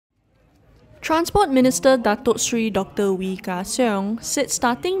Transport Minister Datuk Sri Dr. Wee Ka Seong said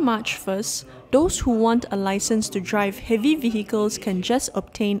starting March 1st, those who want a license to drive heavy vehicles can just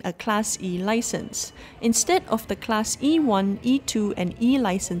obtain a Class E license, instead of the Class E1, E2 and E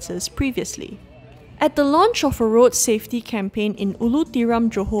licenses previously. At the launch of a road safety campaign in Ulu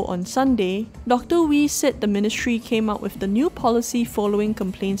Tiram, Johor on Sunday, Dr. Wee said the ministry came out with the new policy following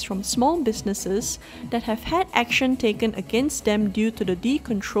complaints from small businesses that have had action taken against them due to the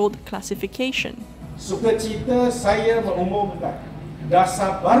decontrolled classification. Sukacita saya mengumumkan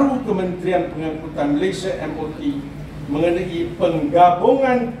dasar baru Kementerian Pengangkutan Malaysia MOT mengenai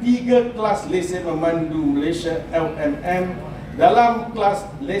penggabungan 3 kelas lesen memandu Malaysia LMM dalam kelas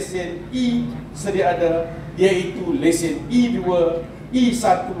lesen E sedia ada, iaitu lesen E2,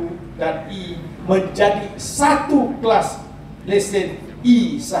 E1 dan E menjadi satu kelas lesen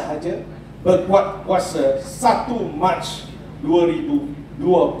E sahaja berkuat kuasa 1 Mac 2022.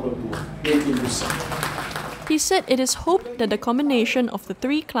 He said it is hoped that the combination of the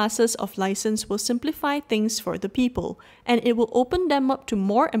 3 classes of license will simplify things for the people, and it will open them up to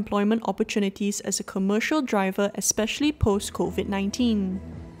more employment opportunities as a commercial driver, especially post-COVID-19.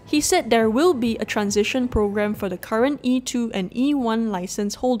 He said there will be a transition program for the current E2 and E1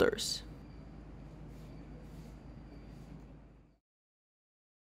 license holders.